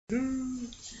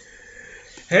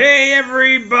Hey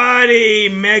everybody,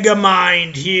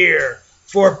 Megamind here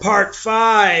for part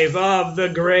 5 of the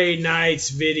Grey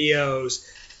Knights videos.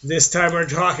 This time we're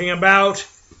talking about,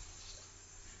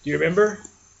 do you remember?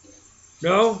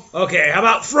 No? Okay, how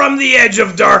about From the Edge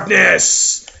of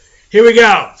Darkness? Here we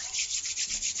go.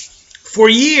 For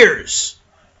years,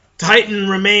 Titan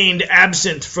remained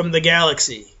absent from the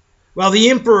galaxy, while the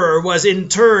Emperor was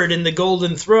interred in the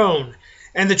Golden Throne,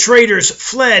 and the traitors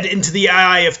fled into the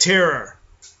Eye of Terror.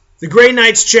 The Grey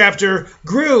Knights chapter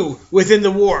grew within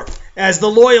the warp as the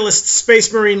loyalist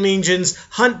Space Marine legions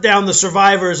hunt down the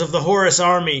survivors of the Horus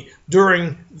army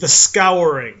during the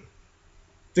Scouring.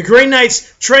 The Grey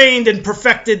Knights trained and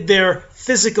perfected their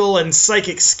physical and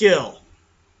psychic skill.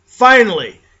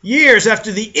 Finally, years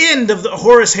after the end of the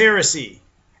Horus heresy,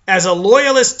 as a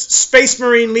loyalist Space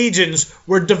Marine legions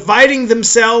were dividing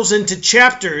themselves into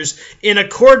chapters in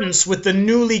accordance with the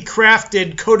newly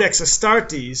crafted Codex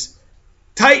Astartes,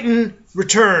 Titan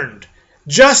returned,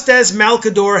 just as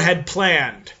Malcador had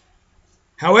planned.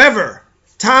 However,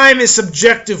 time is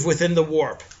subjective within the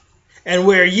warp, and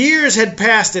where years had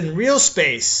passed in real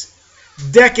space,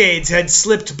 decades had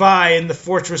slipped by in the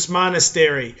fortress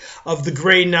monastery of the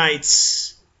Grey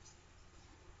Knights.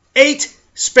 8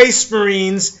 Space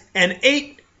Marines and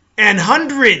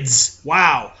hundreds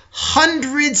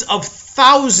of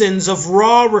thousands of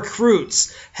raw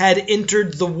recruits had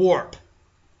entered the warp.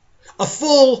 A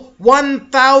full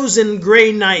 1,000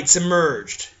 Grey Knights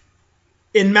emerged.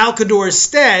 In Malcador's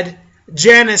stead,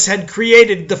 Janus had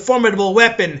created the formidable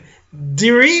weapon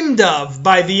dreamed of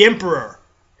by the Emperor,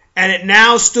 and it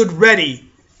now stood ready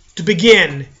to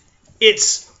begin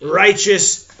its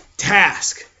righteous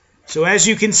task. So as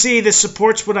you can see, this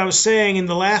supports what I was saying in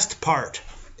the last part.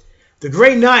 The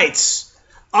Grey Knights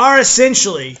are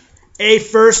essentially a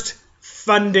first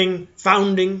founding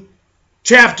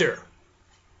chapter.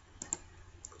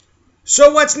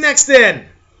 So what's next then?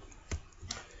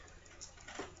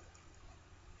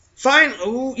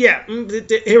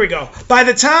 Here we go. By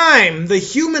the time the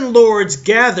human lords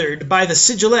gathered by the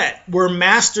Sigillet were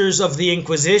masters of the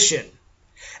Inquisition,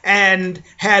 and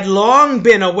had long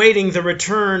been awaiting the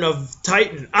return of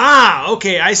Titan.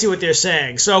 Okay, I see what they're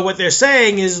saying. So what they're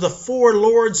saying is the 4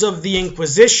 lords of the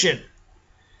Inquisition,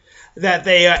 that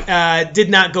they did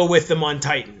not go with them on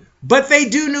Titan. But they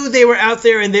knew they were out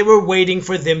there, and they were waiting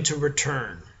for them to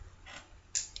return.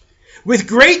 With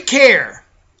great care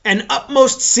and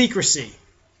utmost secrecy,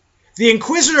 the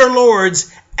Inquisitor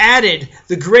lords added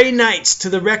the Grey Knights to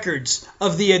the records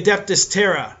of the Adeptus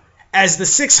Terra as the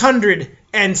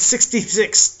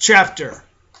 666th chapter.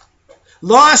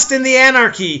 Lost in the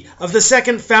anarchy of the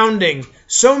second founding,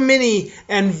 so many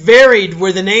and varied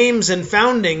were the names and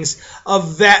foundings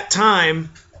of that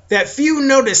time that few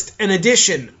noticed an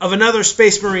addition of another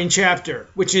Space Marine chapter,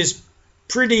 which is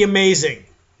pretty amazing.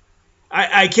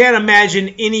 I can't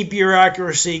imagine any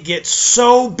bureaucracy gets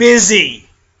so busy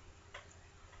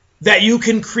that you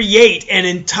can create an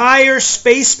entire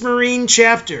Space Marine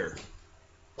chapter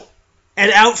and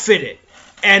outfit it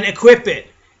and equip it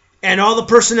and all the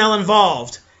personnel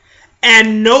involved,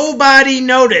 and nobody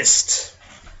noticed.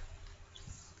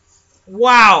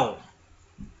 Wow.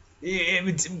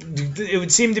 It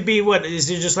would seem to be, what, is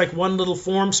there just like one little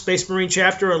form, Space Marine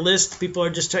chapter, a list? People are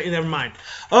just telling, never mind.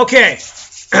 Okay.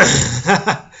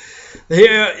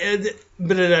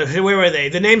 Where were they?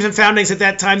 The names and foundings at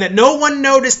that time that no one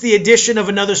noticed the addition of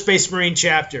another Space Marine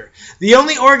chapter. The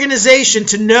only organization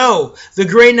to know the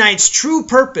Grey Knights' true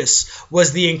purpose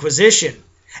was the Inquisition.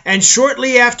 And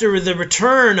shortly after the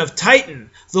return of Titan,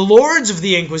 the lords of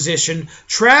the Inquisition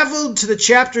traveled to the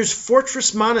chapter's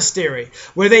fortress monastery,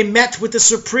 where they met with the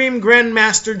Supreme Grand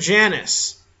Master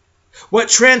Janus. What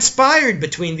transpired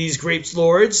between these great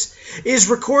lords is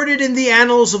recorded in the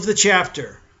annals of the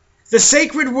chapter. The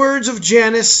sacred words of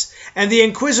Janus and the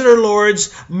Inquisitor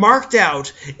lords marked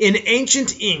out in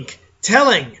ancient ink,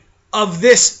 telling of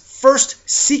this first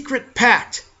secret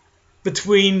pact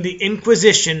between the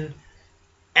Inquisition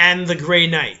and the Grey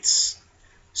Knights.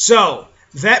 So,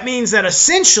 that means that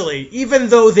essentially, even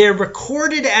though they're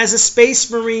recorded as a Space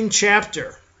Marine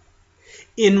chapter,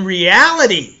 in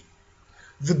reality,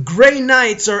 the Grey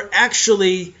Knights are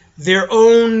actually their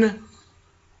own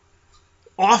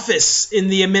office in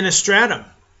the Administratum.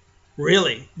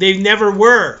 Really. They never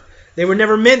were. They were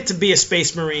never meant to be a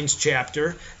Space Marines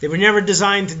chapter. They were never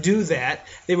designed to do that.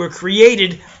 They were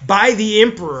created by the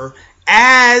Emperor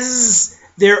as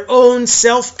their own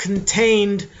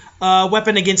self-contained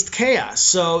weapon against chaos.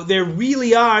 So they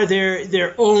really are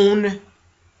their own,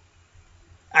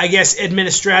 I guess,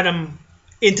 Administratum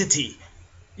entity,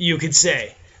 you could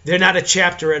say. They're not a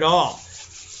chapter at all.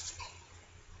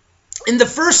 In the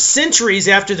first centuries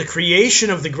after the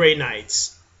creation of the Grey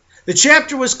Knights, the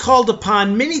chapter was called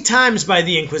upon many times by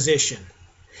the Inquisition.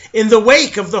 In the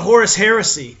wake of the Horus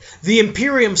Heresy, the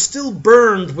Imperium still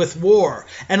burned with war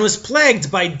and was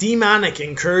plagued by demonic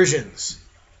incursions.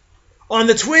 On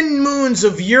the twin moons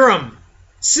of Urim,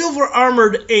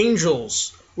 silver-armored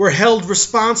angels were held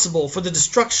responsible for the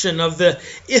destruction of the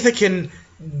Ithacan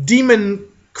demon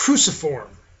cruciform.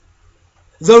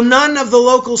 Though none of the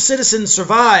local citizens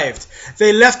survived,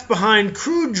 they left behind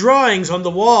crude drawings on the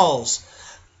walls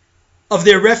of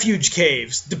their refuge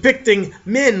caves, depicting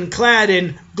men clad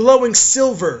in glowing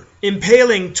silver,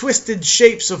 impaling twisted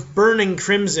shapes of burning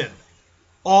crimson,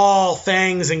 all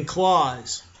fangs and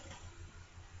claws.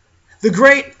 The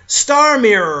great star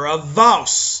mirror of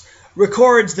Vos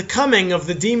records the coming of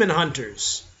the demon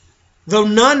hunters, though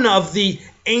none of the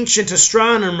ancient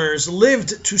astronomers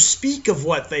lived to speak of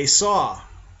what they saw.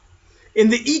 In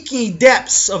the inky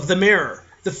depths of the mirror,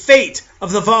 the fate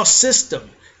of the Vos system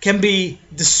can be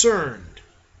discerned.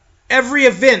 Every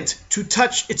event to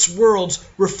touch its worlds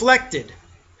reflected,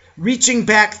 reaching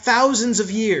back thousands of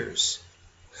years.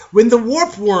 When the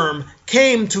warp worm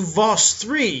came to Vos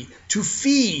 3 to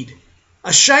feed,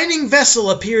 a shining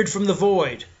vessel appeared from the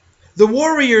void. The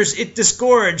warriors it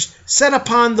disgorged set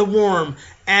upon the worm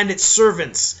and its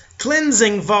servants,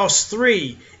 cleansing Vos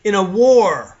 3 in a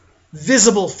war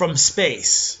visible from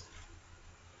space.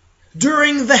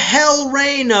 During the hell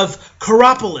reign of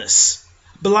Coropolis,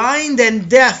 blind and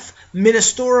deaf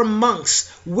Ministorum monks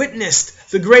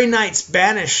witnessed the Grey Knights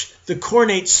banish the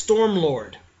Cornate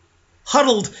Stormlord.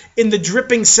 Huddled in the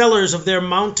dripping cellars of their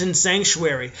mountain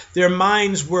sanctuary, their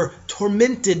minds were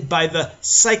tormented by the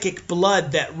psychic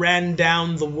blood that ran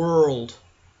down the world.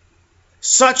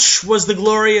 Such was the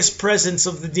glorious presence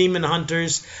of the demon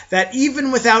hunters that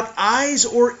even without eyes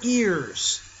or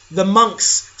ears, the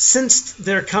monks sensed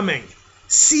their coming,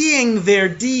 seeing their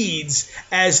deeds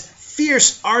as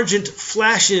fierce argent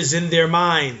flashes in their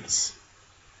minds.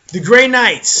 The Grey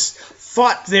Knights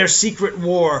fought their secret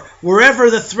war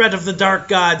wherever the threat of the dark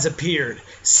gods appeared,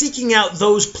 seeking out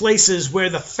those places where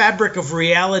the fabric of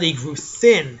reality grew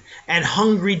thin and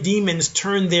hungry demons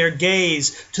turned their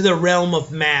gaze to the realm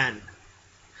of man.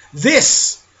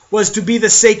 This was to be the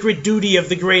sacred duty of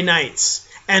the Grey Knights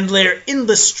and their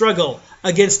endless struggle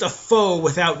against a foe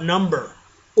without number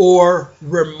or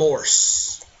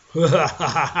remorse.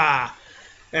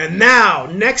 And now,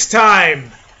 next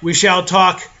time, we shall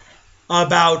talk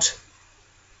about,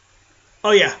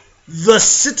 the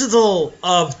Citadel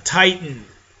of Titan.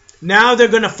 Now they're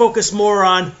going to focus more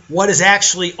on what is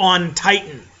actually on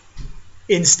Titan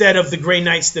instead of the Grey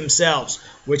Knights themselves,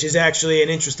 which is actually an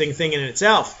interesting thing in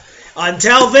itself.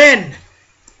 Until then,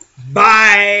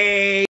 bye!